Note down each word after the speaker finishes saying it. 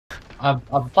I've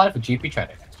applied for GP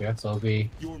training next year, so it'll be.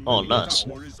 Oh, nice.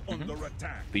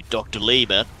 Be Dr. Lee,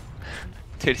 man.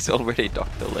 Dude, he's already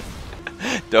Dr. Lee.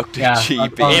 Dr. Yeah,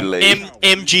 GB Lee.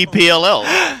 MGPLL.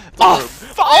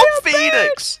 Oh,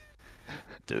 Phoenix!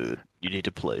 Dude, you need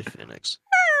to play Phoenix.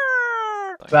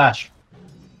 Bash.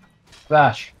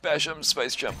 Bash. Bash him,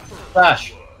 space jump.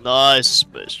 Bash. Nice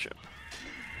space jump.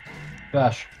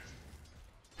 Bash.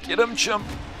 Get him, jump.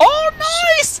 Oh,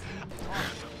 nice!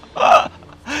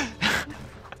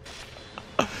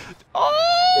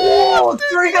 Oh, dude,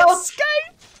 there he goes. escape!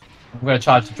 I'm gonna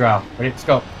charge the drow. Ready? Let's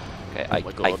go. Okay, Oh my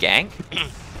I God. gank.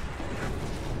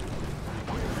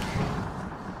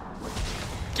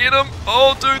 Get him!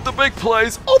 Oh, dude, the big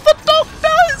plays. Oh, the doctor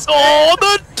is. Oh,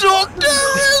 the doctor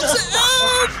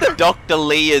is in! Dr.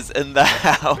 Lee is in the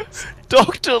house.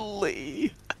 Dr.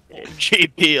 Lee.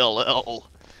 MGPLL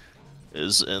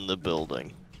is in the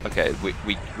building. Okay,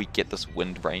 we get this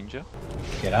Wind Ranger.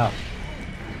 Get out.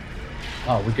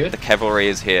 Oh, we good? The cavalry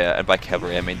is here, and by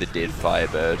cavalry I mean the dead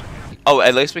Firebird. Oh,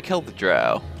 at least we killed the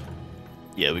drow.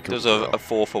 Yeah, we There was can. a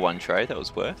 4-for-1 trade, that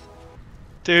was worth.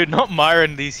 Dude, not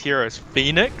Myron, these heroes.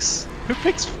 Phoenix? Who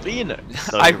picks Phoenix?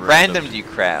 Don't I be random. randomed you,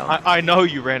 Crown. I know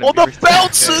you ran Oh, the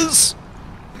bouncers!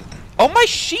 Oh, my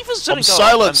Shiva's didn't I'm go.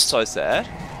 silenced. I'm so sad.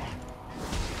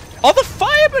 Oh, the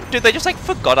Firebird! Dude, they just like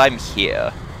forgot I'm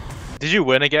here. Did you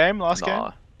win a game last game?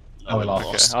 Nah. Oh, we lost.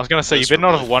 Okay. I was gonna say, you better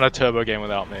not have won a turbo game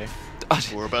without me.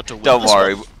 We're about to win. Don't this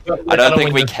worry. one. I don't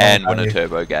think we this can one, win a buddy.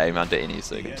 turbo game under any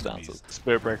circumstances.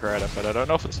 Spirit Breaker at it, but I don't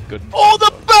know if it's good. Oh,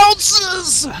 the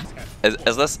bouncers!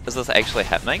 Is this actually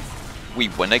happening? We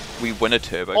win a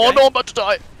turbo Oh game? no, I'm about to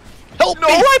die. Help me!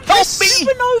 I Help pressed me!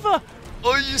 Supernova!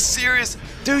 Are you serious?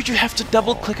 Dude, you have to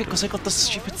double click it because I got the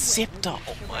stupid scepter.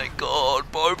 Oh my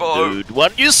god, Bobo. Dude, why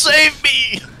don't you save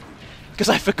me? Because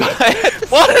I forgot.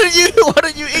 Why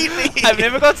don't you eat me? I've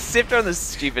never got scepter on this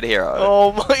stupid hero.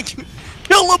 Oh my god.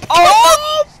 Kill him!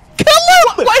 Oh!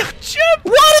 Kill him! Wait, Chip!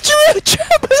 Why did you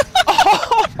Chip?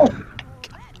 Oh!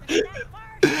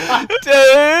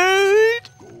 Dude!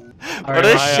 What a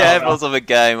Alright, shambles of a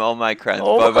game. Oh my crap.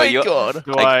 Oh Bobo, my you're... god.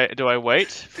 Do I wait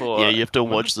for? Yeah, you have to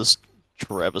watch this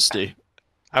travesty.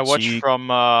 I watch Gee. from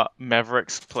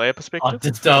Maverick's player Oh, perspective.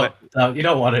 just don't. No, you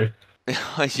don't want to.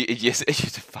 yes, you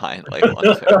definitely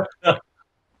want to.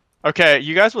 Okay,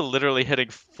 you guys were literally hitting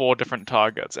 4 different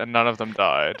targets, and none of them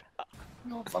died.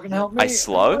 No, fucking help me. I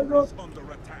slow? Oh my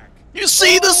god. You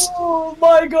see this? Oh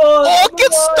my god. Oh, I'm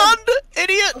get alive. stunned,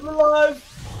 idiot! I'm alive.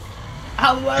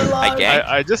 How am I alive? I gank.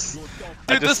 I just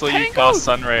this saw you tango! cast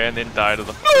Sunray and then die to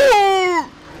the. No!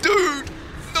 Dude!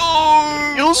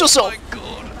 No! You lose yourself! Oh my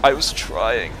god. I was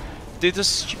trying. Dude, this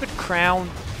stupid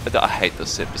crown. I hate this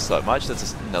scepter so much. That's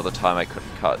just another time I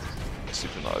couldn't cut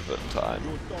Supernova in time.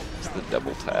 It's the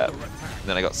double tap. And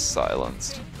then I got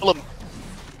silenced. Kill him.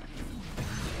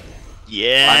 I'm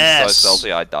Yes! so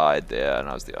salty I died there and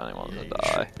I was the only one to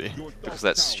die. Be. Because of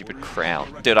that stupid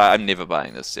crown. Dude, I'm never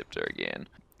buying this scepter again.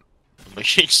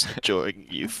 She's enjoying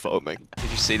you foaming.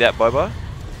 Did you see that, Bobo?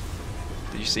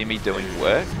 Did you see me doing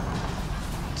work?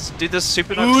 Dude, this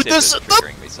Supernova Ooh, scepter is this-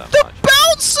 triggering me so The much.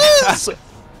 bouncers!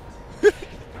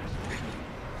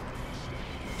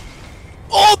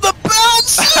 Oh, the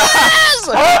bouncers!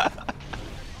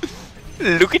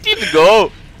 Look at him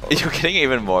go! You're getting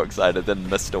even more excited than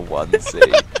Mr.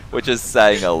 1C, which is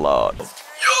saying a lot.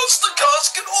 Yes, the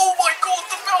casket! Oh my god,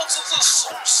 the bouncers are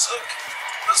so sick!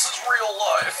 This is real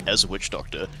life! As a witch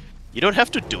doctor, you don't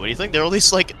have to do anything, they're all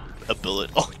these, like,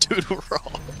 ability. Oh, dude, we're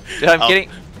all. Dude, I'm getting...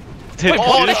 Dude,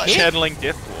 oh, you're no, just hit. channeling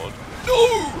Death Ward.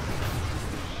 No!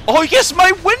 Oh yes,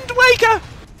 my Wind Waker!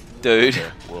 Dude.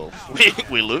 Well,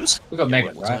 we lose? We got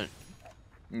Megan, right?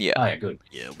 Yeah. Oh yeah, good.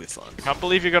 Yeah, we'll be fine. I can't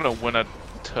believe you're gonna win a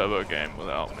turbo game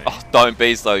without me. Oh, don't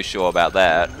be so sure about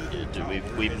that. Yeah,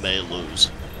 dude, we may lose.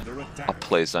 Oh,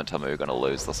 please don't tell me we're gonna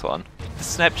lose this one. The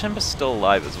Snap Chamber's still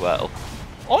alive as well.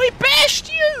 Oh, he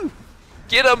bashed you!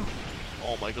 Get him!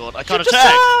 Oh my god, I Get can't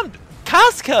attack! disarmed!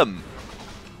 Cask him!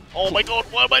 Oh my god,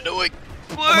 what am I doing?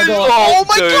 my god. Oh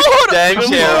my Dude, god! damn We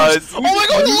heroes. lost. Oh my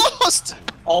god, we lost!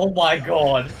 Oh my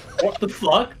god. What the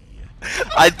fuck?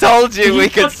 I told you we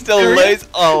could fucking still serious? lose.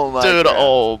 Oh my Dude, god.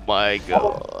 oh my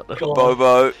god. God.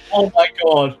 Bobo. Oh my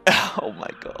god. Oh my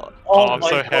god. Oh, I'm my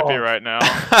so god. happy right now.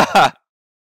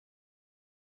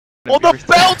 Oh, the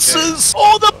bouncers!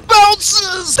 Oh, the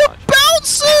bouncers! The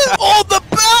bouncers! Oh, the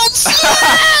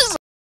bouncers!